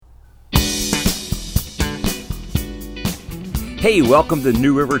Hey, welcome to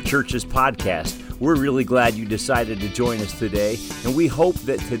New River Church's podcast. We're really glad you decided to join us today, and we hope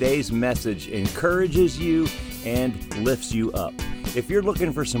that today's message encourages you and lifts you up. If you're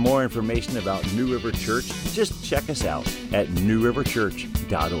looking for some more information about New River Church, just check us out at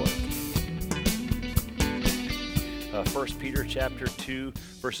newriverchurch.org. 1 Peter chapter 2,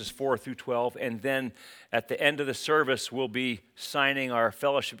 verses 4 through 12, and then at the end of the service, we'll be signing our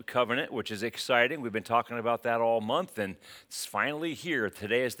fellowship covenant, which is exciting. We've been talking about that all month, and it's finally here.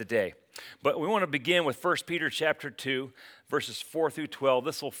 Today is the day. But we want to begin with 1 Peter chapter 2, verses 4 through 12.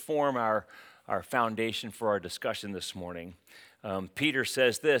 This will form our foundation for our discussion this morning. Peter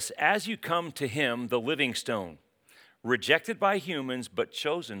says this, "As you come to him, the living stone, rejected by humans but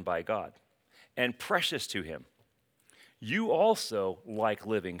chosen by God, and precious to him, you also, like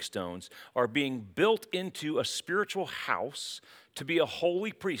living stones, are being built into a spiritual house to be a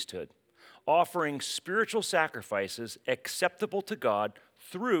holy priesthood, offering spiritual sacrifices acceptable to God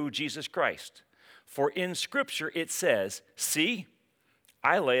through Jesus Christ. For in Scripture it says, 'See,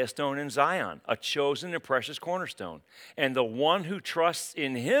 I lay a stone in Zion, a chosen and precious cornerstone, and the one who trusts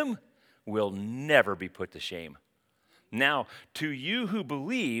in him will never be put to shame.' Now, to you who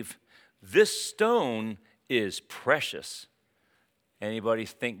believe, this stone is precious." Anybody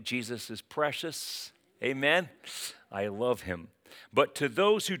think Jesus is precious? Amen? I love him. "But to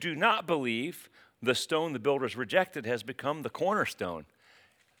those who do not believe, the stone the builders rejected has become the cornerstone."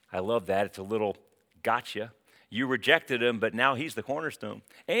 I love that. It's a little gotcha. You rejected him, but now he's the cornerstone.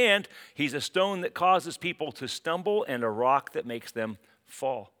 "And he's a stone that causes people to stumble and a rock that makes them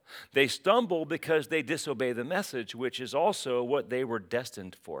fall. They stumble because they disobey the message, which is also what they were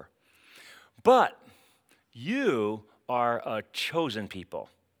destined for. But you are a chosen people,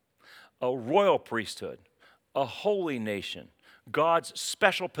 a royal priesthood, a holy nation, God's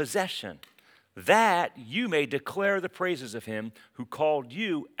special possession, that you may declare the praises of him who called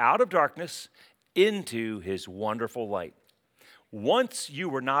you out of darkness into his wonderful light. Once you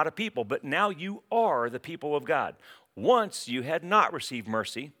were not a people, but now you are the people of God. Once you had not received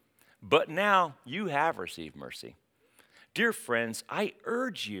mercy, but now you have received mercy. Dear friends, I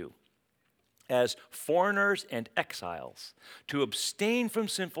urge you, as foreigners and exiles, to abstain from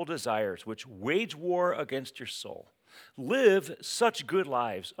sinful desires which wage war against your soul. Live such good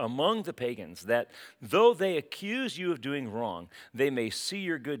lives among the pagans that, though they accuse you of doing wrong, they may see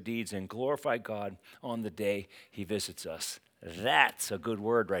your good deeds and glorify God on the day he visits us." That's a good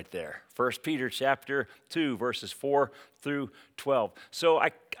word right there. 1 Peter chapter 2, verses 4 through 12. So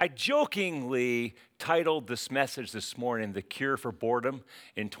I jokingly titled this message this morning, "The Cure for Boredom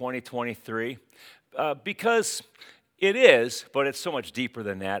in 2023, because it is, but it's so much deeper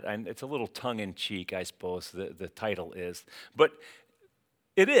than that. And it's a little tongue-in-cheek, I suppose, the title is. But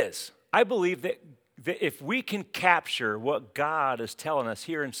it is. I believe that if we can capture what God is telling us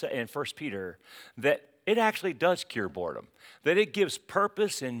here in 1 Peter, that it actually does cure boredom, that it gives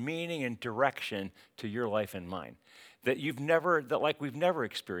purpose and meaning and direction to your life and mine, that we've never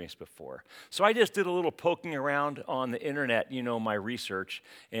experienced before. So I just did a little poking around on the internet, my research,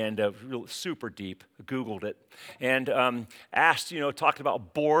 and super deep, Googled it, and asked, talked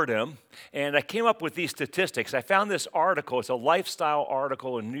about boredom, and I came up with these statistics. I found this article. It's a lifestyle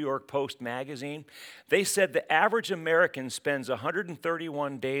article in New York Post magazine. They said the average American spends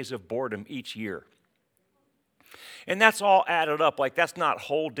 131 days of boredom each year. And that's all added up. That's not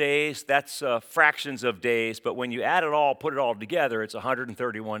whole days, that's fractions of days. But when you add it all, put it all together, it's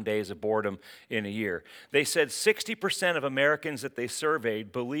 131 days of boredom in a year. They said 60% of Americans that they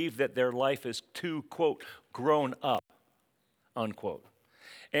surveyed believe that their life is too, quote, grown up, unquote.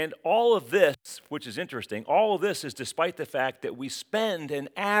 And all of this, which is interesting, all of this is despite the fact that we spend an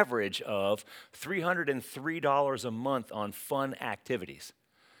average of $303 a month on fun activities.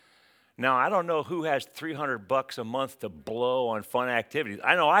 Now, I don't know who has $300 a month to blow on fun activities.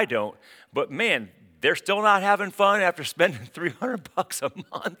 I know I don't, but man, they're still not having fun after spending $300 a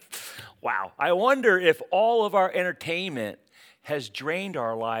month. Wow. I wonder if all of our entertainment has drained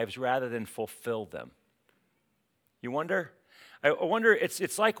our lives rather than fulfilled them. You wonder? I wonder,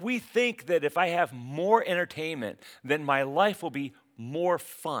 it's like we think that if I have more entertainment, then my life will be more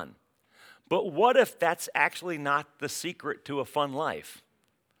fun. But what if that's actually not the secret to a fun life?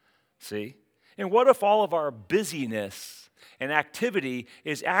 See? And what if all of our busyness and activity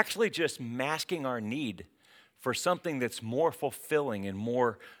is actually just masking our need for something that's more fulfilling and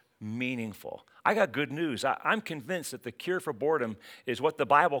more meaningful? I got good news. I'm convinced that the cure for boredom is what the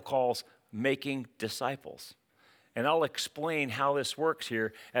Bible calls making disciples. And I'll explain how this works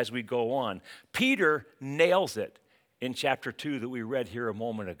here as we go on. Peter nails it in chapter 2 that we read here a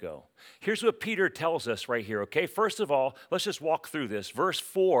moment ago. Here's what Peter tells us right here, okay? First of all, let's just walk through this. Verse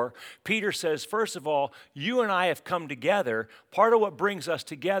 4, Peter says, first of all, you and I have come together. Part of what brings us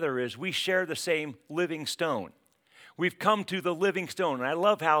together is we share the same living stone. We've come to the living stone. And I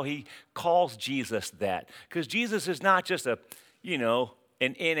love how he calls Jesus that. Because Jesus is not just an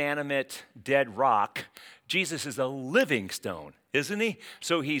inanimate, dead rock. Jesus is a living stone, isn't he?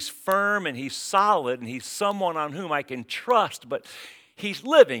 So he's firm and he's solid and he's someone on whom I can trust, but he's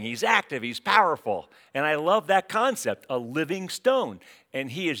living, he's active, he's powerful. And I love that concept, a living stone.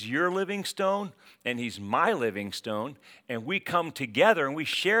 And he is your living stone and he's my living stone. And we come together and we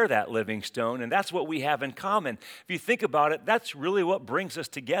share that living stone. And that's what we have in common. If you think about it, that's really what brings us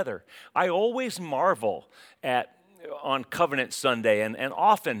together. I always marvel on Covenant Sunday and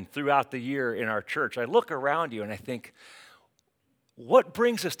often throughout the year in our church, I look around you and I think, what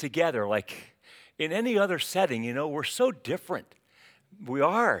brings us together? Like in any other setting, we're so different. We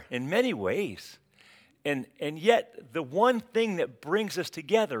are in many ways. And yet the one thing that brings us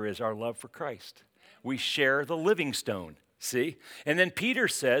together is our love for Christ. We share the living stone, see? And then Peter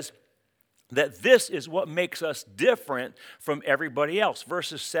says that this is what makes us different from everybody else.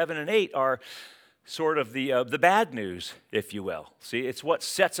 Verses 7 and 8 are sort of the bad news, if you will. See, it's what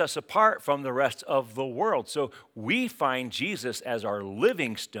sets us apart from the rest of the world. So we find Jesus as our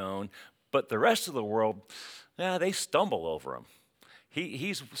living stone, but the rest of the world, they stumble over him.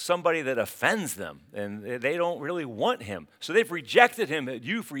 He's somebody that offends them, and they don't really want him. So they've rejected him,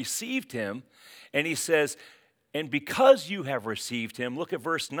 you've received him, and he says, and because you have received him, look at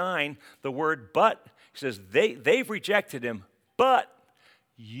verse 9, the word but, he says, they've rejected him, but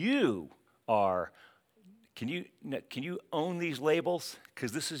you are. Can you own these labels?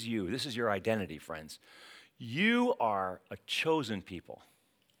 Because this is you. This is your identity, friends. You are a chosen people.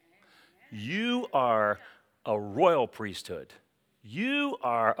 You are a royal priesthood. You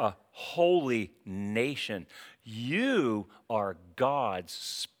are a holy nation. You are God's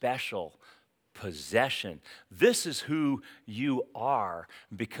special possession. This is who you are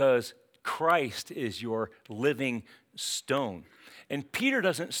because Christ is your living stone. And Peter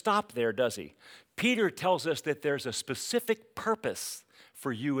doesn't stop there, does he? Peter tells us that there's a specific purpose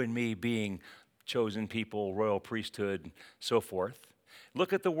for you and me being chosen people, royal priesthood, so forth.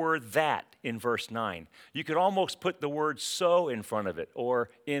 Look at the word that in verse 9. You could almost put the word so in front of it or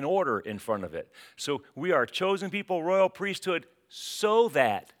in order in front of it. So we are chosen people, royal priesthood, so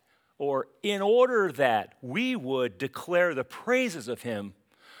that or in order that we would declare the praises of him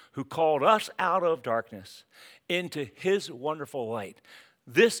who called us out of darkness into his wonderful light.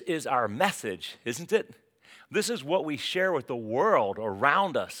 This is our message, isn't it? This is what we share with the world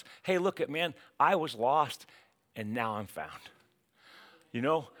around us. Hey, look at, man, I was lost and now I'm found.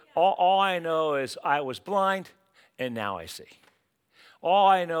 All I know is I was blind and now I see. All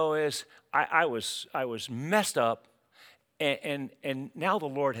I know is I was messed up and now the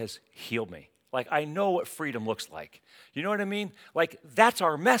Lord has healed me. Like, I know what freedom looks like. You know what I mean? Like, that's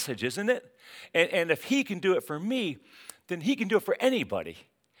our message, isn't it? And if he can do it for me, then he can do it for anybody.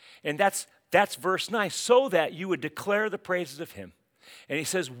 And that's verse 9, so that you would declare the praises of him. And he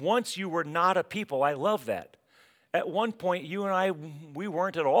says, once you were not a people. I love that. At one point, you and I, we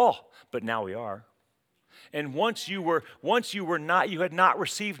weren't at all, but now we are. And once you were not, you had not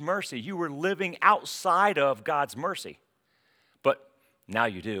received mercy. You were living outside of God's mercy. But now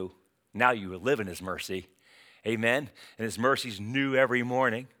you do. Now you live in his mercy. Amen? And his mercy's new every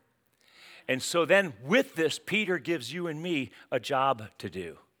morning. And so then with this, Peter gives you and me a job to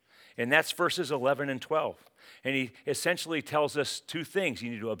do. And that's verses 11 and 12. And he essentially tells us two things.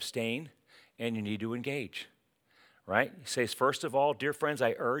 You need to abstain and you need to engage. Right? He says, first of all, dear friends,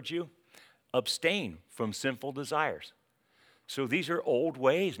 I urge you, abstain from sinful desires. So these are old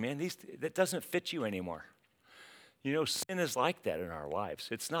ways, man. That doesn't fit you anymore. Sin is like that in our lives.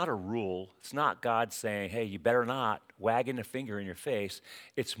 It's not a rule. It's not God saying, hey, you better not, wagging a finger in your face.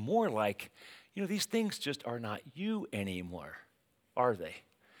 It's more like, these things just are not you anymore, are they?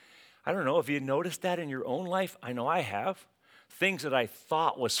 I don't know if you noticed that in your own life. I know I have. Things that I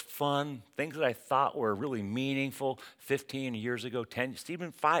thought was fun, things that I thought were really meaningful 15 years ago, 10,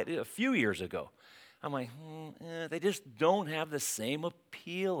 even a few years ago. I'm like, they just don't have the same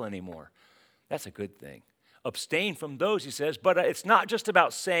appeal anymore. That's a good thing. Abstain from those, he says, but it's not just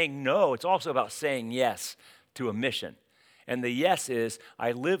about saying no, it's also about saying yes to a mission. And the yes is,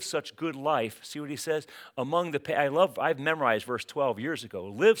 I live such good life. See what he says? I've memorized verse 12 years ago.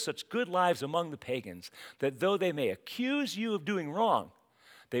 Live such good lives among the pagans that though they may accuse you of doing wrong,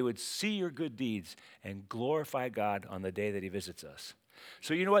 they would see your good deeds and glorify God on the day that he visits us.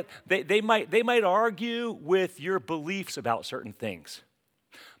 So you know what? They might argue with your beliefs about certain things,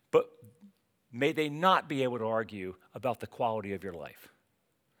 but may they not be able to argue about the quality of your life.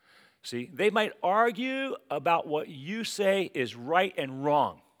 See, they might argue about what you say is right and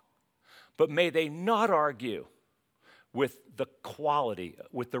wrong, but may they not argue with the quality,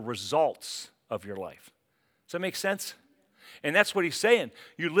 with the results of your life. Does that make sense? And that's what he's saying.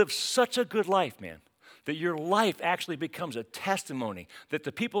 You live such a good life, man, that your life actually becomes a testimony, that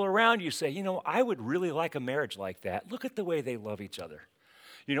the people around you say, you know, I would really like a marriage like that. Look at the way they love each other.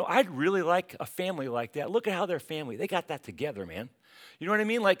 You know, I'd really like a family like that. Look at how their family, they got that together, man. You know what I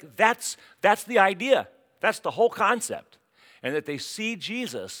mean? Like that's the idea. That's the whole concept. And that they see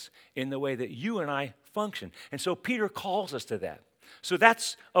Jesus in the way that you and I function. And so Peter calls us to that. So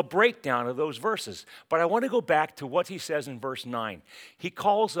that's a breakdown of those verses. But I want to go back to what he says in verse 9. He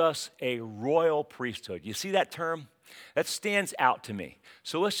calls us a royal priesthood. You see that term? That stands out to me.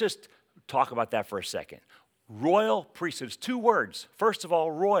 So let's just talk about that for a second. Royal priesthood. It's two words. First of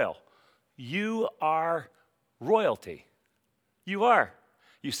all, royal. You are royalty. You are.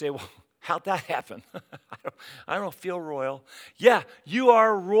 You say, well, how'd that happen? I don't feel royal. Yeah, you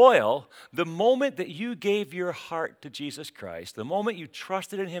are royal the moment that you gave your heart to Jesus Christ, the moment you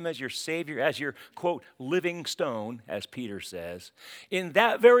trusted in him as your Savior, as your, quote, living stone, as Peter says. In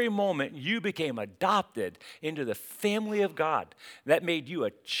that very moment, you became adopted into the family of God. That made you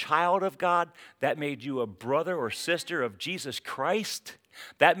a child of God. That made you a brother or sister of Jesus Christ.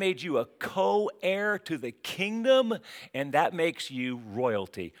 That made you a co-heir to the kingdom, and that makes you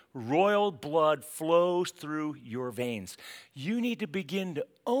royalty. Royal blood flows through your veins. You need to begin to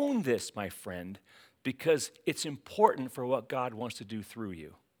own this, my friend, because it's important for what God wants to do through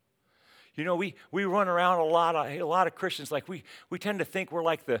you. You know, we run around a lot of Christians, like we tend to think we're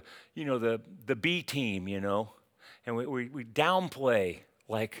like the B team, you know, and we downplay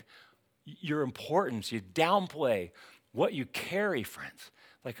like your importance. You downplay what you carry, friends.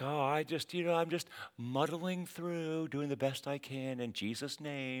 Like, oh, I'm just muddling through, doing the best I can in Jesus'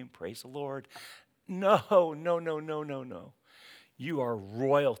 name. Praise the Lord. No. You are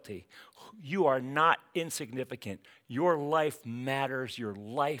royalty. You are not insignificant. Your life matters. Your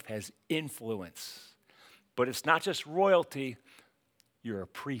life has influence. But it's not just royalty. You're a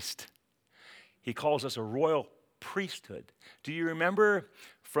priest. He calls us a royal priesthood. Do you remember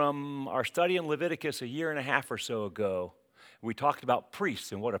from our study in Leviticus a year and a half or so ago, we talked about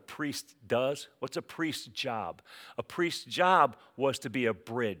priests and what a priest does? What's a priest's job? A priest's job was to be a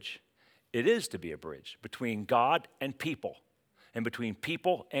bridge. It is to be a bridge between God and people, and between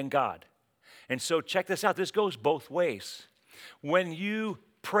people and God. And so check this out. This goes both ways. When you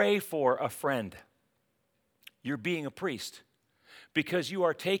pray for a friend, you're being a priest because you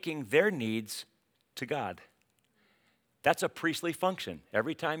are taking their needs to God. That's a priestly function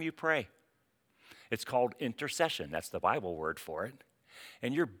every time you pray. It's called intercession. That's the Bible word for it.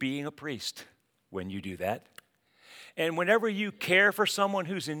 And you're being a priest when you do that. And whenever you care for someone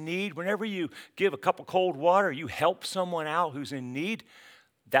who's in need, whenever you give a cup of cold water, you help someone out who's in need,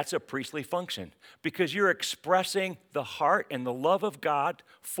 that's a priestly function because you're expressing the heart and the love of God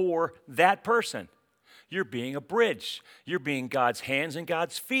for that person. You're being a bridge. You're being God's hands and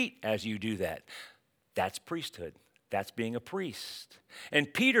God's feet as you do that. That's priesthood. That's being a priest.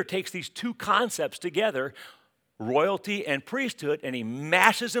 And Peter takes these two concepts together, royalty and priesthood, and he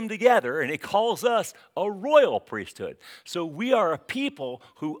mashes them together, and he calls us a royal priesthood. So we are a people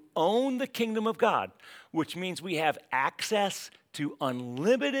who own the kingdom of God, which means we have access to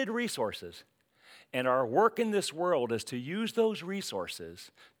unlimited resources. And our work in this world is to use those resources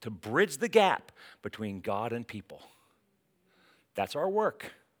to bridge the gap between God and people. That's our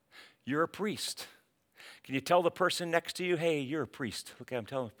work. You're a priest. Can you tell the person next to you, hey, you're a priest? Okay, I'm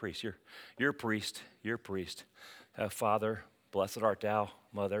telling the priest, you're a priest. You're a priest. Father, blessed art thou,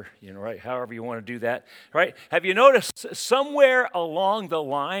 mother, you know, right? However you want to do that, right? Have you noticed somewhere along the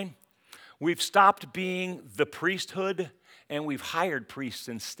line, we've stopped being the priesthood and we've hired priests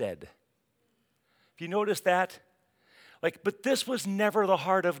instead? Have you noticed that? But this was never the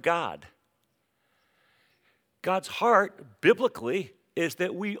heart of God. God's heart, biblically, is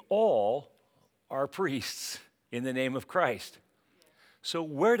that we all are priests in the name of Christ. So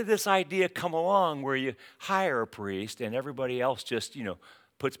where did this idea come along where you hire a priest and everybody else just,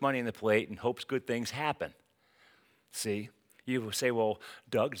 puts money in the plate and hopes good things happen? See, you will say, well,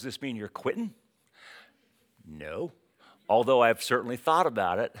 Doug, does this mean you're quitting? No. Although I've certainly thought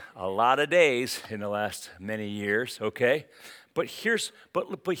about it a lot of days in the last many years, okay? But here's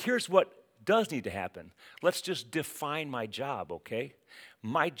what does need to happen. Let's just define my job, okay?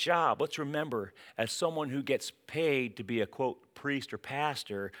 My job, let's remember, as someone who gets paid to be a, quote, priest or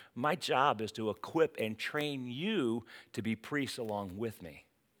pastor, my job is to equip and train you to be priests along with me.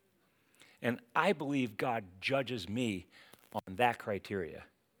 And I believe God judges me on that criteria.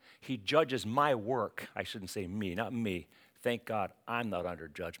 He judges my work. I shouldn't say me, not me. Thank God I'm not under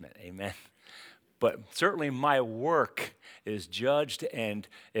judgment. Amen. But certainly my work is judged and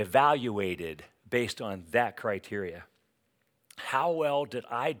evaluated based on that criteria. How well did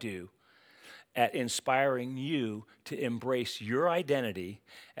I do at inspiring you to embrace your identity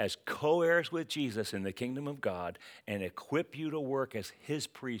as co-heirs with Jesus in the kingdom of God and equip you to work as his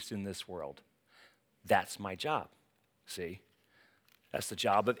priest in this world? That's my job, see? That's the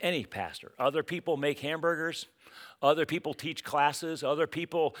job of any pastor. Other people make hamburgers. Other people teach classes. Other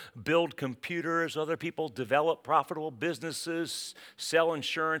people build computers. Other people develop profitable businesses, sell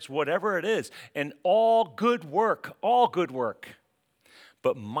insurance, whatever it is. And all good work, all good work.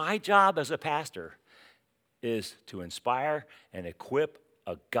 But my job as a pastor is to inspire and equip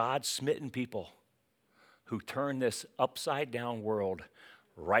a God-smitten people who turn this upside-down world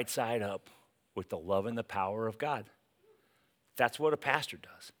right side up with the love and the power of God. That's what a pastor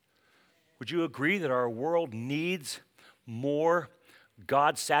does. Would you agree that our world needs more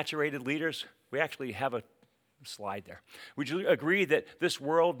God-saturated leaders? We actually have a slide there. Would you agree that this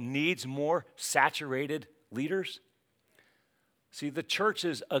world needs more saturated leaders? See, the church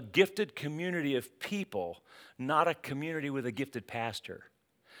is a gifted community of people, not a community with a gifted pastor.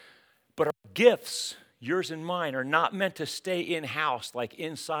 But our gifts, yours and mine, are not meant to stay in-house like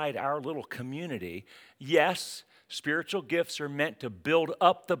inside our little community. Yes, spiritual gifts are meant to build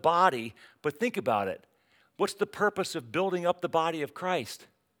up the body, but think about it. What's the purpose of building up the body of Christ?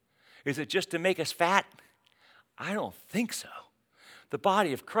 Is it just to make us fat? I don't think so. The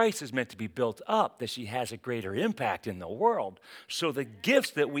body of Christ is meant to be built up, that she has a greater impact in the world. So the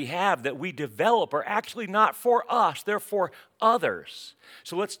gifts that we have, that we develop, are actually not for us, they're for others.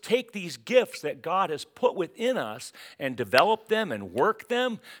 So let's take these gifts that God has put within us and develop them and work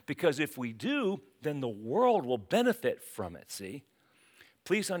them, because if we do, then the world will benefit from it, see?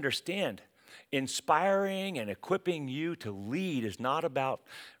 Please understand, inspiring and equipping you to lead is not about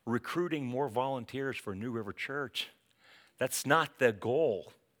recruiting more volunteers for New River Church. That's not the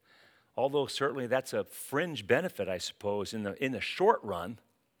goal, although certainly that's a fringe benefit, I suppose, in the short run.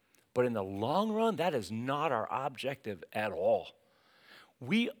 But in the long run, that is not our objective at all.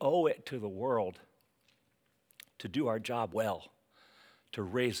 We owe it to the world to do our job well, to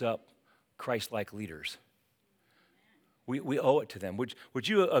raise up Christ-like leaders. We owe it to them. Would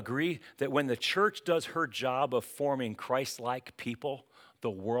you agree that when the church does her job of forming Christ-like people,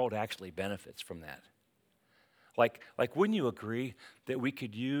 the world actually benefits from that? Like, wouldn't you agree that we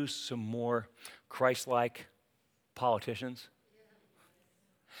could use some more Christ-like politicians?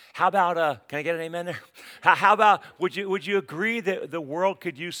 How about, can I get an amen there? How about, would you agree that the world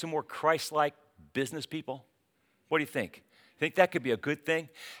could use some more Christ-like business people? What do you think? Think that could be a good thing?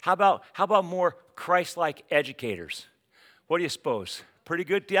 How about more Christ-like educators? What do you suppose? Pretty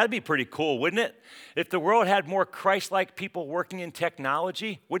good? That'd be pretty cool, wouldn't it? If the world had more Christ-like people working in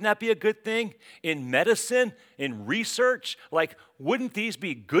technology, wouldn't that be a good thing? In medicine, in research, like, wouldn't these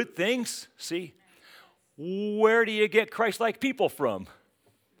be good things? See? Where do you get Christ-like people from?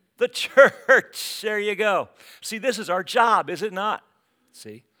 The church. There you go. See, this is our job, is it not?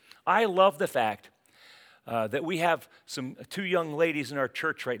 See? I love the fact that we have two young ladies in our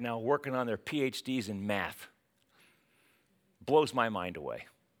church right now working on their PhDs in math. Blows my mind away.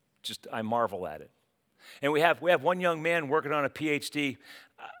 Just, I marvel at it. And we have one young man working on a PhD.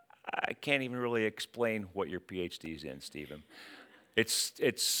 I can't even really explain what your PhD is in, Stephen. It's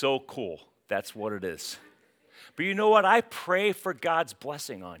so cool. That's what it is. But you know what? I pray for God's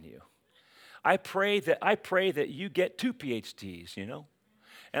blessing on you. I pray that you get 2 PhDs, you know?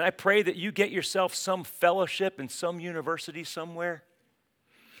 And I pray that you get yourself some fellowship in some university somewhere,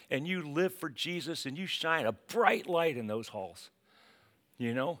 and you live for Jesus, and you shine a bright light in those halls,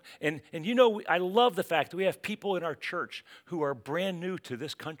 you know? And you know, I love the fact that we have people in our church who are brand new to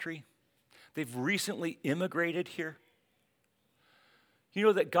this country. They've recently immigrated here. You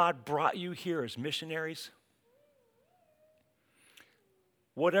know that God brought you here as missionaries?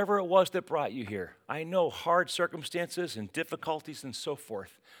 Whatever it was that brought you here, I know hard circumstances and difficulties and so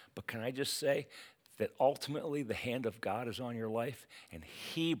forth, but can I just say that ultimately the hand of God is on your life and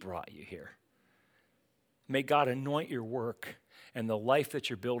He brought you here. May God anoint your work and the life that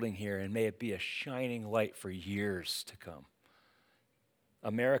you're building here, and may it be a shining light for years to come.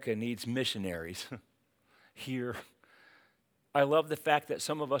 America needs missionaries here. I love the fact that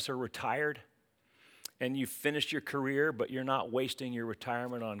some of us are retired and you've finished your career, but you're not wasting your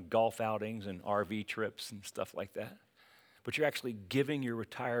retirement on golf outings and RV trips and stuff like that. But you're actually giving your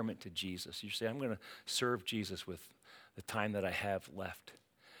retirement to Jesus. You say, I'm going to serve Jesus with the time that I have left.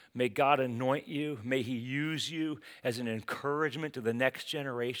 May God anoint you. May he use you as an encouragement to the next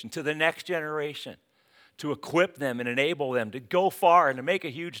generation, to equip them and enable them to go far and to make a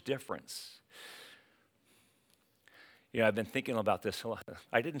huge difference. I've been thinking about this a lot.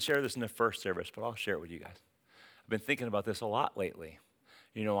 I didn't share this in the first service, but I'll share it with you guys. I've been thinking about this a lot lately.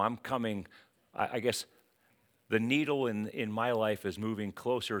 I'm coming, I guess the needle in my life is moving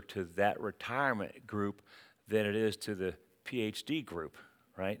closer to that retirement group than it is to the PhD group,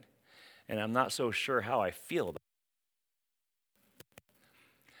 right? And I'm not so sure how I feel about it.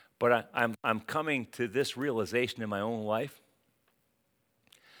 But I'm coming to this realization in my own life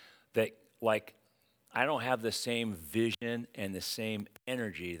that, I don't have the same vision and the same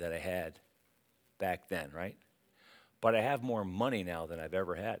energy that I had back then, right? But I have more money now than I've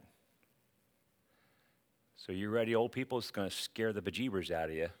ever had. So you ready, old people? It's going to scare the bejeebers out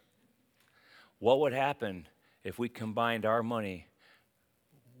of you. What would happen if we combined our money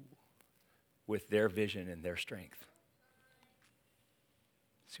with their vision and their strength?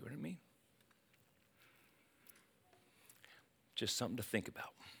 See what I mean? Just something to think about.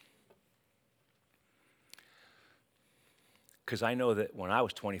 Because I know that when I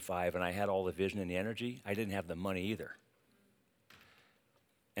was 25 and I had all the vision and the energy, I didn't have the money either.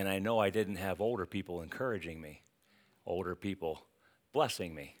 And I know I didn't have older people encouraging me, older people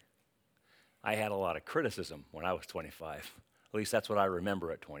blessing me. I had a lot of criticism when I was 25. At least that's what I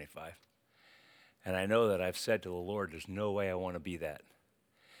remember at 25. And I know that I've said to the Lord, there's no way I want to be that.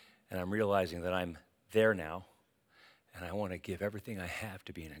 And I'm realizing that I'm there now, and I want to give everything I have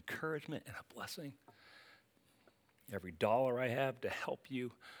to be an encouragement and a blessing. Every dollar I have to help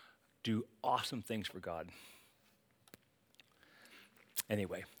you do awesome things for God.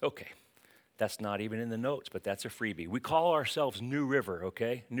 Anyway, okay. That's not even in the notes, but that's a freebie. We call ourselves New River,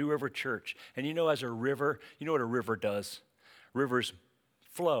 okay? New River Church. And as a river, you know what a river does? Rivers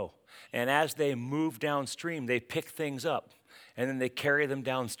flow. And as they move downstream, they pick things up. And then they carry them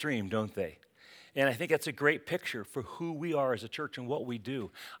downstream, don't they? And I think that's a great picture for who we are as a church and what we do.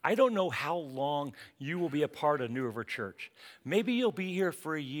 I don't know how long you will be a part of New River Church. Maybe you'll be here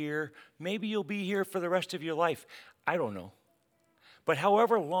for a year. Maybe you'll be here for the rest of your life. I don't know. But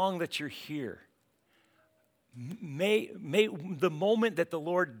however long that you're here, may the moment that the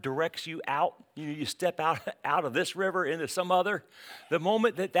Lord directs you out, you step out of this river into some other, the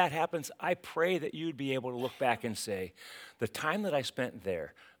moment that happens, I pray that you'd be able to look back and say, the time that I spent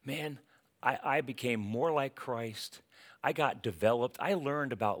there, man, I became more like Christ. I got developed. I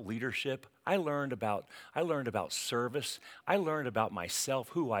learned about leadership. I learned about service. I learned about myself,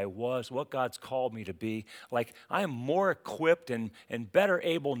 who I was, what God's called me to be. I am more equipped and better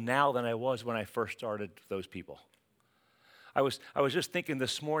able now than I was when I first started those people. I was just thinking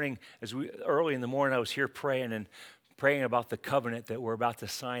this morning, early in the morning, I was here praying about the covenant that we're about to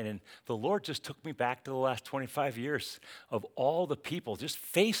sign. And the Lord just took me back to the last 25 years of all the people, just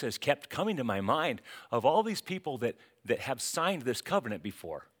faces kept coming to my mind of all these people that have signed this covenant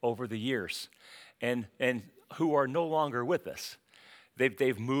before over the years and who are no longer with us.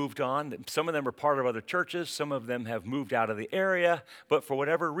 They've moved on. Some of them are part of other churches. Some of them have moved out of the area. But for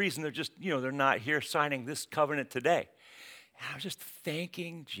whatever reason, they're just, they're not here signing this covenant today. And I was just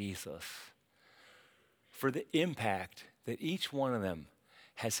thanking Jesus for the impact that each one of them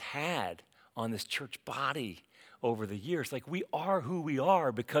has had on this church body over the years. We are who we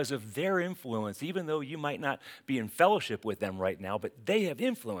are because of their influence, even though you might not be in fellowship with them right now, but they have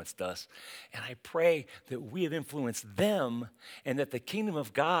influenced us. And I pray that we have influenced them and that the kingdom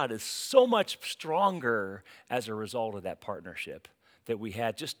of God is so much stronger as a result of that partnership that we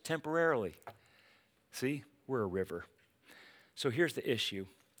had just temporarily. See, we're a river. So here's the issue.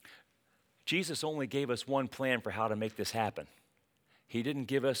 Jesus only gave us one plan for how to make this happen. He didn't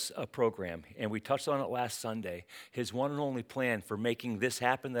give us a program, and we touched on it last Sunday. His one and only plan for making this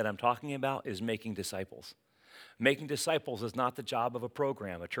happen that I'm talking about is making disciples. Making disciples is not the job of a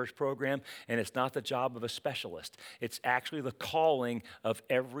program, a church program, and it's not the job of a specialist. It's actually the calling of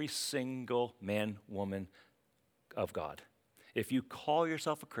every single man, woman of God. If you call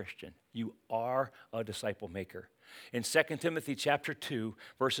yourself a Christian, you are a disciple maker. In 2 Timothy chapter 2,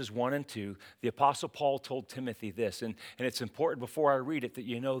 verses 1 and 2, the Apostle Paul told Timothy this, and it's important before I read it that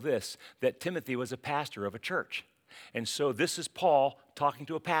you know this, that Timothy was a pastor of a church. And so this is Paul talking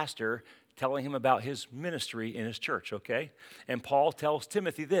to a pastor, telling him about his ministry in his church, okay? And Paul tells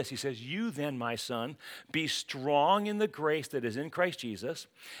Timothy this. He says, "You then, my son, be strong in the grace that is in Christ Jesus,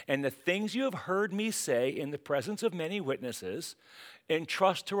 and the things you have heard me say in the presence of many witnesses,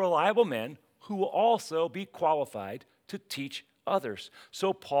 entrust to reliable men who will also be qualified to teach others."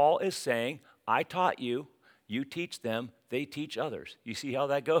 So Paul is saying, I taught you, you teach them, they teach others. You see how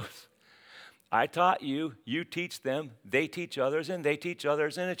that goes? I taught you, you teach them, they teach others, and they teach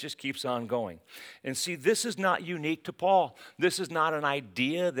others, and it just keeps on going. And see, this is not unique to Paul. This is not an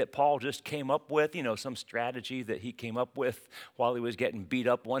idea that Paul just came up with, some strategy that he came up with while he was getting beat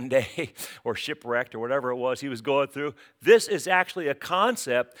up one day or shipwrecked or whatever it was he was going through. This is actually a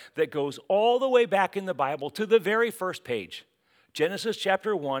concept that goes all the way back in the Bible to the very first page. Genesis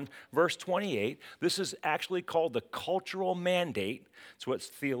chapter 1, verse 28. This is actually called the cultural mandate. It's what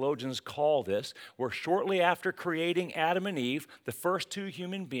theologians call this, where shortly after creating Adam and Eve, the first two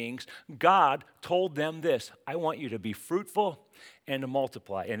human beings, God told them this: I want you to be fruitful and to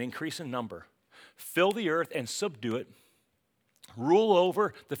multiply and increase in number. Fill the earth and subdue it. Rule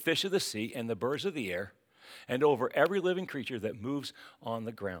over the fish of the sea and the birds of the air, and over every living creature that moves on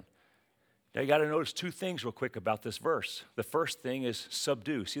the ground. Now, you got to notice two things real quick about this verse. The first thing is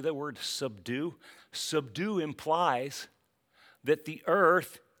subdue. See that word subdue? Subdue implies that the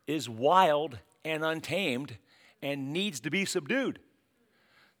earth is wild and untamed and needs to be subdued.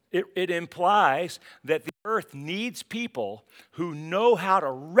 It implies that the earth needs people who know how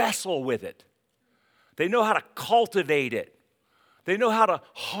to wrestle with it. They know how to cultivate it. They know how to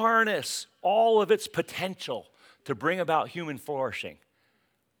harness all of its potential to bring about human flourishing.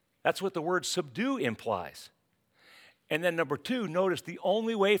 That's what the word subdue implies. And then number two, notice the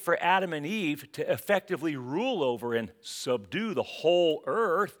only way for Adam and Eve to effectively rule over and subdue the whole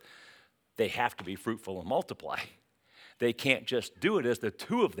earth, they have to be fruitful and multiply. They can't just do it as the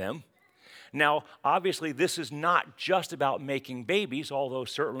two of them. Now, obviously, this is not just about making babies, although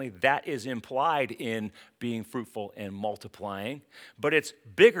certainly that is implied in being fruitful and multiplying. But it's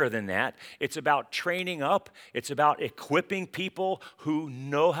bigger than that. It's about training up. It's about equipping people who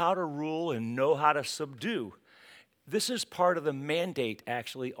know how to rule and know how to subdue. This is part of the mandate,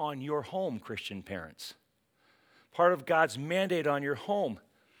 actually, on your home, Christian parents. Part of God's mandate on your home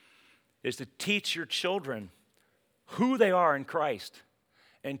is to teach your children who they are in Christ,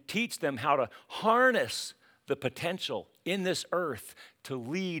 and teach them how to harness the potential in this earth to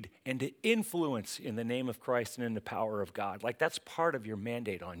lead and to influence in the name of Christ and in the power of God. Like, that's part of your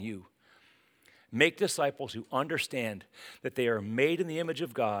mandate on you. Make disciples who understand that they are made in the image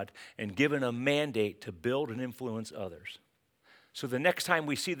of God and given a mandate to build and influence others. So the next time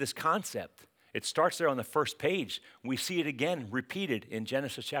we see this concept, it starts there on the first page. We see it again repeated in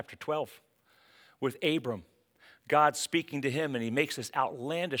Genesis chapter 12 with Abram. God speaking to him, and he makes this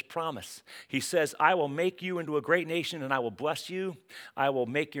outlandish promise. He says, I will make you into a great nation, and I will bless you. I will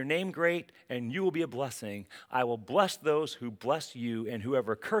make your name great, and you will be a blessing. I will bless those who bless you, and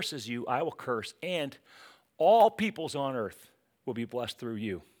whoever curses you, I will curse. And all peoples on earth will be blessed through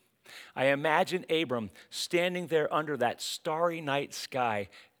you. I imagine Abram standing there under that starry night sky,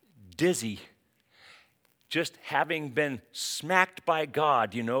 dizzy, just having been smacked by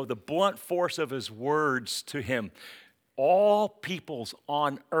God, the blunt force of his words to him. All peoples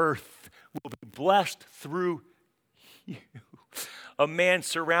on earth will be blessed through you. A man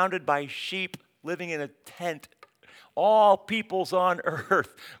surrounded by sheep living in a tent. All peoples on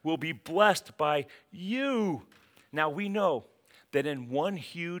earth will be blessed by you. Now we know that in one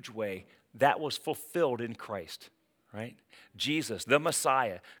huge way that was fulfilled in Christ, right? Jesus, the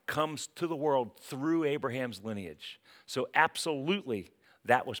Messiah, comes to the world through Abraham's lineage. So absolutely,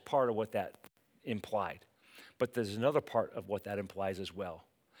 that was part of what that implied. But there's another part of what that implies as well,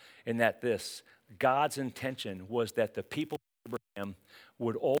 in that God's intention was that the people of Abraham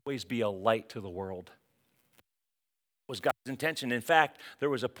would always be a light to the world. Was God's intention. In fact, there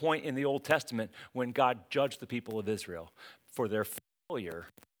was a point in the Old Testament when God judged the people of Israel for their failure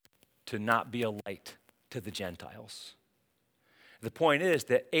to not be a light to the Gentiles. The point is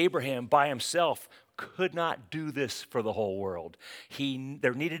that Abraham by himself could not do this for the whole world.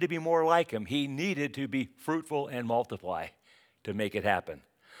 There needed to be more like him. He needed to be fruitful and multiply to make it happen.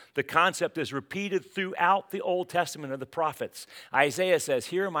 The concept is repeated throughout the Old Testament of the prophets. Isaiah says,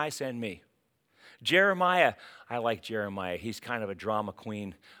 "Here am I, send me." Jeremiah, I like Jeremiah. He's kind of a drama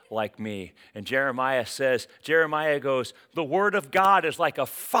queen like me. And Jeremiah goes, "The word of God is like a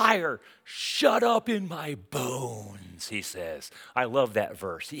fire shut up in my bones," he says. I love that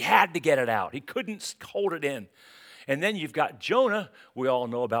verse. He had to get it out. He couldn't hold it in. And then you've got Jonah. We all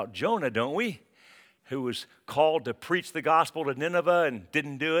know about Jonah, don't we? who was called to preach the gospel to Nineveh and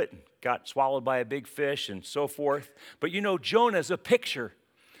didn't do it, and got swallowed by a big fish and so forth. But you know, Jonah's a picture.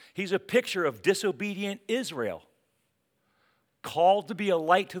 He's a picture of disobedient Israel, called to be a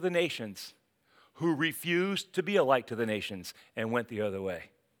light to the nations, who refused to be a light to the nations and went the other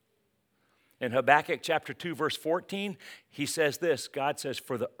way. In Habakkuk chapter 2, verse 14, he says this, God says,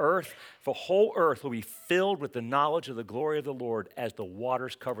 for the whole earth will be filled with the knowledge of the glory of the Lord as the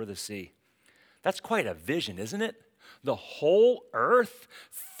waters cover the sea. That's quite a vision, isn't it? The whole earth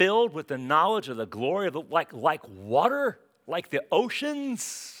filled with the knowledge of the glory of the, like water, like the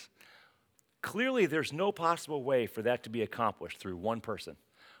oceans. Clearly, there's no possible way for that to be accomplished through one person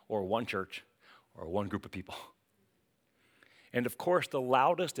or one church or one group of people. And of course, the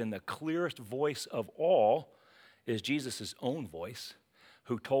loudest and the clearest voice of all is Jesus' own voice,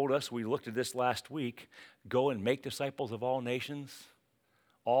 who told us, we looked at this last week, go and make disciples of all nations,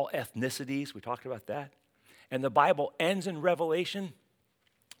 all ethnicities. We talked about that. And the Bible ends in Revelation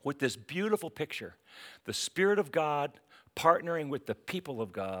with this beautiful picture. The Spirit of God partnering with the people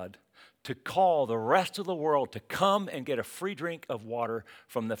of God to call the rest of the world to come and get a free drink of water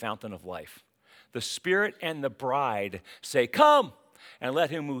from the fountain of life. The Spirit and the bride say, come, and let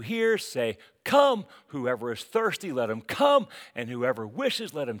him who hears say, come. Whoever is thirsty, let him come, and whoever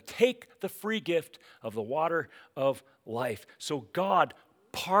wishes, let him take the free gift of the water of life. So God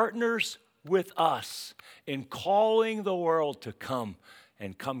partners with us in calling the world to come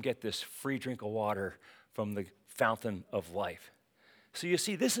and come get this free drink of water from the fountain of life. So you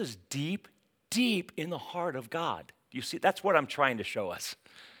see, this is deep, deep in the heart of God. You see, that's what I'm trying to show us.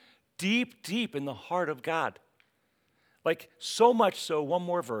 Deep, deep in the heart of God. Like so much so, one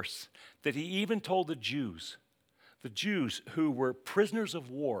more verse, that he even told the Jews who were prisoners of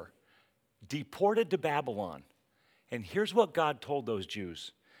war, deported to Babylon. And here's what God told those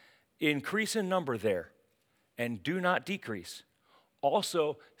Jews. Increase in number there, and do not decrease.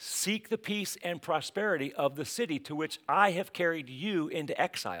 Also, seek the peace and prosperity of the city to which I have carried you into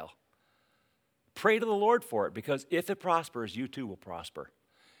exile. Pray to the Lord for it, because if it prospers, you too will prosper.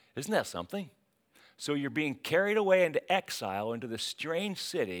 Isn't that something? So you're being carried away into exile, into this strange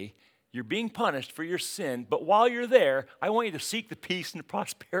city. You're being punished for your sin, but while you're there, I want you to seek the peace and the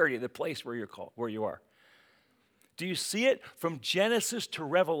prosperity of the place where you are. Do you see it? From Genesis to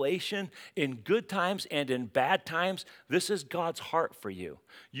Revelation, in good times and in bad times, this is God's heart for you.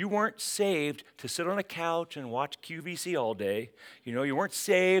 You weren't saved to sit on a couch and watch QVC all day. You weren't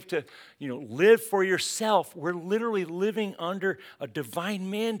saved to, live for yourself. We're literally living under a divine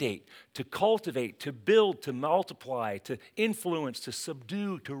mandate to cultivate, to build, to multiply, to influence, to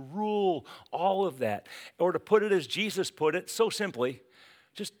subdue, to rule, all of that. Or to put it as Jesus put it, so simply,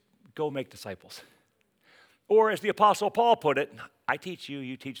 just go make disciples. Or as the Apostle Paul put it, I teach you,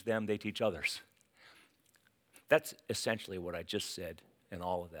 you teach them, they teach others. That's essentially what I just said in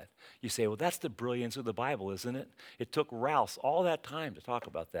all of that. You say, well, that's the brilliance of the Bible, isn't it? It took Rouse all that time to talk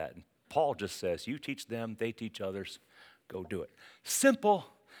about that. And Paul just says, you teach them, they teach others, go do it. Simple.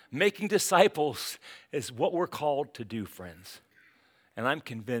 Making disciples is what we're called to do, friends. And I'm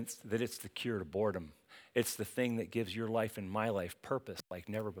convinced that it's the cure to boredom. It's the thing that gives your life and my life purpose like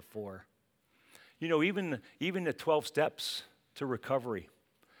never before. Even the 12 steps to recovery,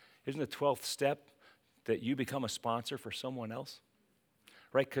 isn't the 12th step that you become a sponsor for someone else?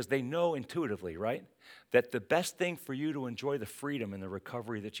 Right? Because they know intuitively, right, that the best thing for you to enjoy the freedom and the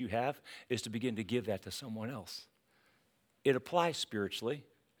recovery that you have is to begin to give that to someone else. It applies spiritually.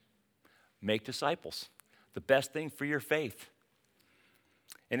 Make disciples. The best thing for your faith.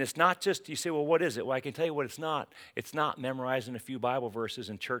 And it's not just, you say, well, what is it? Well, I can tell you what it's not. It's not memorizing a few Bible verses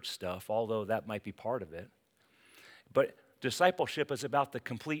and church stuff, although that might be part of it. But discipleship is about the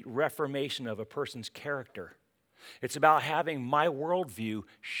complete reformation of a person's character. It's about having my worldview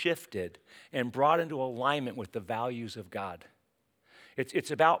shifted and brought into alignment with the values of God.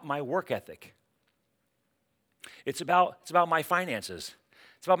 It's about my work ethic. It's about my finances.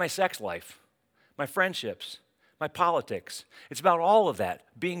 It's about my sex life, my friendships, my politics. It's about all of that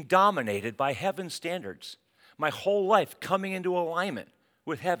being dominated by heaven's standards. My whole life coming into alignment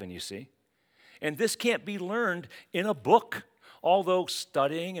with heaven, you see. And this can't be learned in a book, although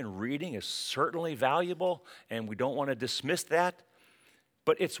studying and reading is certainly valuable, and we don't want to dismiss that.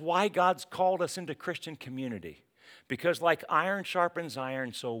 But it's why God's called us into Christian community. Because like iron sharpens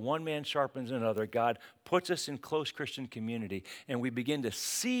iron, so one man sharpens another. God puts us in close Christian community, and we begin to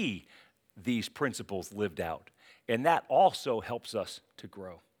see these principles lived out. And that also helps us to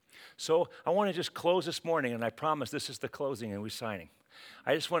grow. So I want to just close this morning, and I promise this is the closing and we're signing.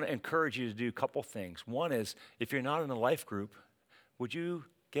 I just want to encourage you to do a couple things. One is, if you're not in a life group, would you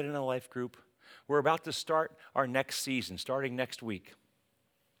get in a life group? We're about to start our next season, starting next week.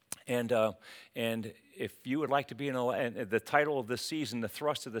 And if you would like to be and the title of this season, the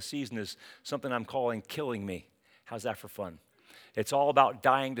thrust of the season is something I'm calling Killing Me. How's that for fun? It's all about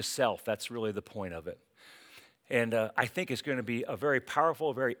dying to self. That's really the point of it. And I think it's going to be a very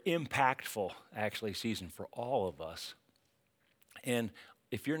powerful, very impactful, actually, season for all of us. And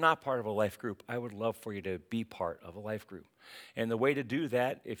if you're not part of a life group, I would love for you to be part of a life group. And the way to do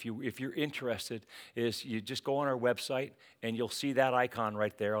that, if you're interested, is you just go on our website and you'll see that icon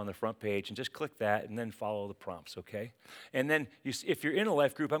right there on the front page, and just click that and then follow the prompts, okay? And then if you're in a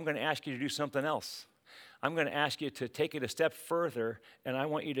life group, I'm going to ask you to do something else. I'm going to ask you to take it a step further, and I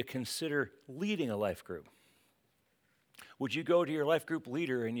want you to consider leading a life group. Would you go to your life group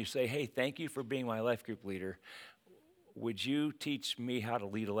leader and you say, hey, thank you for being my life group leader. Would you teach me how to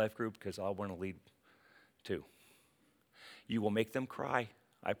lead a life group? Because I want to lead too. You will make them cry,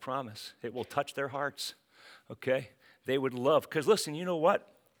 I promise. It will touch their hearts, okay? They would love, because listen, you know what?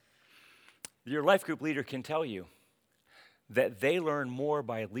 Your life group leader can tell you that they learn more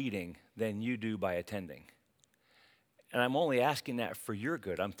by leading than you do by attending. And I'm only asking that for your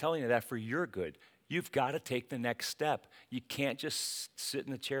good. I'm telling you that for your good. You've got to take the next step. You can't just sit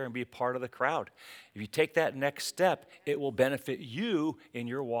in the chair and be a part of the crowd. If you take that next step, it will benefit you in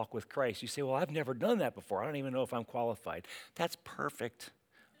your walk with Christ. You say, well, I've never done that before. I don't even know if I'm qualified. That's perfect,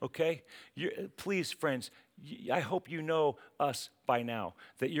 okay? Please, friends, I hope you know us by now,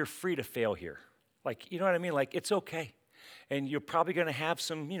 that you're free to fail here. Like, you know what I mean? Like, it's okay. And you're probably going to have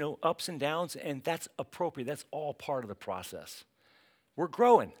some, ups and downs, and that's appropriate. That's all part of the process. We're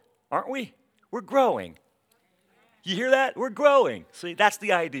growing, aren't we? We're growing. You hear that? We're growing. See, that's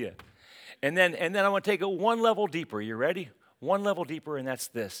the idea. And then I want to take it one level deeper. You ready? One level deeper, and that's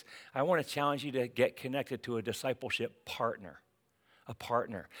this. I want to challenge you to get connected to a discipleship partner. A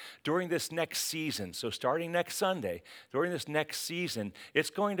partner. During this next season, so starting next Sunday, during this next season, it's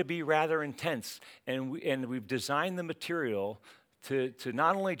going to be rather intense. And we've designed the material to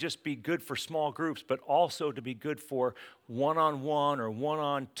not only just be good for small groups, but also to be good for one-on-one or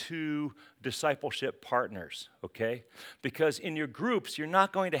one-on-two discipleship partners, okay? Because in your groups, you're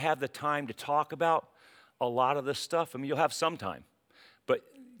not going to have the time to talk about a lot of this stuff. I mean, you'll have some time, but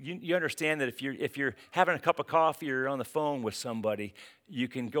you understand that if you're having a cup of coffee or on the phone with somebody, you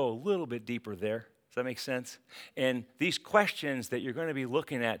can go a little bit deeper there. Does that make sense? And these questions that you're going to be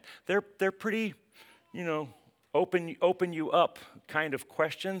looking at, they're pretty, open you up kind of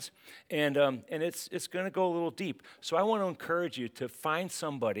questions, and it's going to go a little deep. So I want to encourage you to find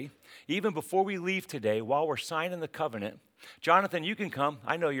somebody, even before we leave today, while we're signing the covenant. Jonathan, you can come.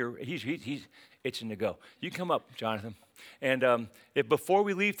 I know he's itching to go. You come up, Jonathan. And if before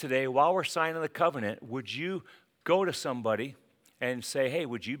we leave today, while we're signing the covenant, would you go to somebody and say, hey,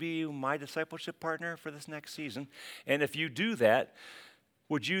 would you be my discipleship partner for this next season? And if you do that,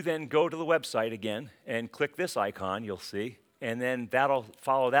 would you then go to the website again and click this icon, you'll see, and then that'll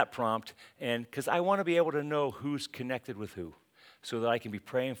follow that prompt. And because I want to be able to know who's connected with who, so that I can be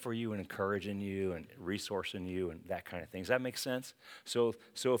praying for you and encouraging you and resourcing you and that kind of thing. Does that make sense? So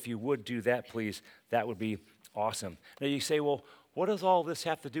if you would do that, please, that would be awesome. Now you say, well, what does all this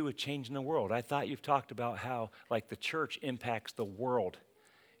have to do with changing the world? I thought you've talked about how, like, the church impacts the world.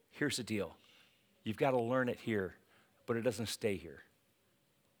 Here's the deal. You've got to learn it here, but it doesn't stay here.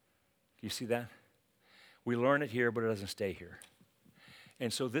 You see that? We learn it here, but it doesn't stay here.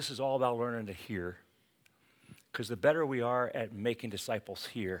 And so this is all about learning it here, because the better we are at making disciples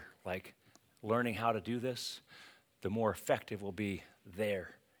here, like learning how to do this, the more effective we'll be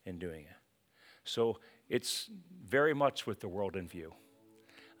there in doing it. So it's very much with the world in view.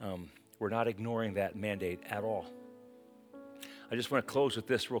 We're not ignoring that mandate at all. I just want to close with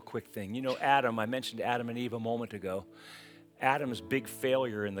this real quick thing. You know, Adam, I mentioned Adam and Eve a moment ago. Adam's big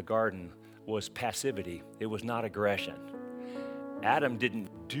failure in the garden was passivity. It was not aggression. Adam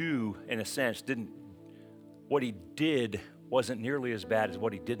didn't do, in a sense, what he did wasn't nearly as bad as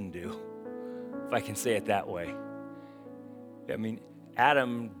what he didn't do, if I can say it that way. I mean,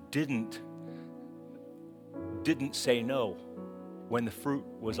 Adam didn't say no when the fruit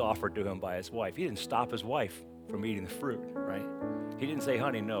was offered to him by his wife. He didn't stop his wife from eating the fruit, right? He didn't say,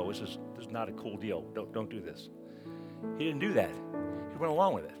 honey, no, this is not a cool deal. Don't do this. He didn't do that. He went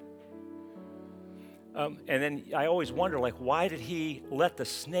along with it. And then I always wonder, like, why did he let the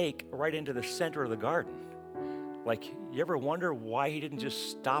snake right into the center of the garden? Like, you ever wonder why he didn't just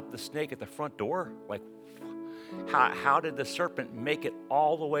stop the snake at the front door? Like, how did the serpent make it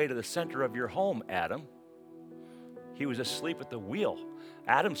all the way to the center of your home, Adam? He was asleep at the wheel.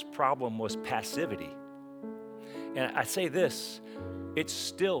 Adam's problem was passivity. And I say this, It's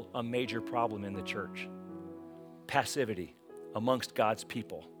still a major problem in the church. Passivity amongst God's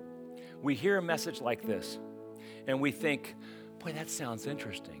people. We hear a message like this, and we think, boy, that sounds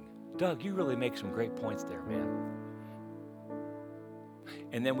interesting. Doug, you really make some great points there, man.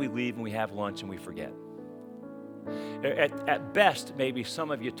 And then we leave and we have lunch and we forget. At best, maybe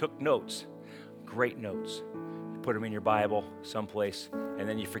some of you took notes, great notes. You put them in your Bible someplace, and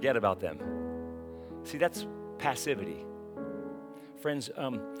then you forget about them. See, that's passivity. Friends,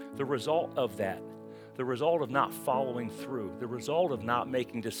 the result of that, the result of not following through, the result of not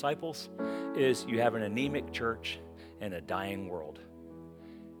making disciples is you have an anemic church and a dying world.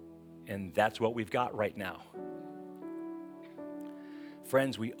 And that's what we've got right now.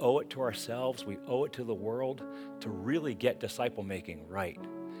 Friends, we owe it to ourselves, we owe it to the world to really get disciple making right,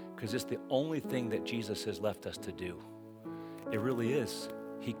 because it's the only thing that Jesus has left us to do. It really is.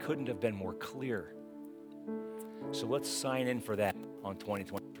 He couldn't have been more clear. So let's sign in for that on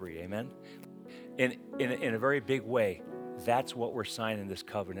 2023, amen? In a very big way, that's what we're signing this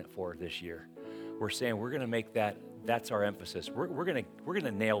covenant for this year. We're saying we're going to make that's our emphasis. We're going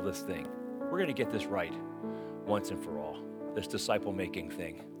to nail this thing. We're going to get this right once and for all, this disciple-making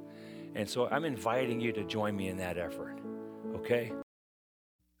thing. And so I'm inviting you to join me in that effort, okay?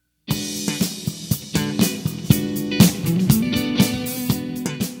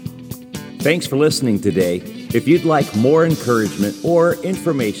 Thanks for listening today. If you'd like more encouragement or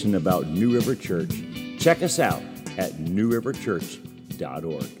information about New River Church, check us out at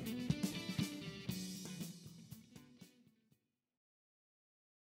newriverchurch.org.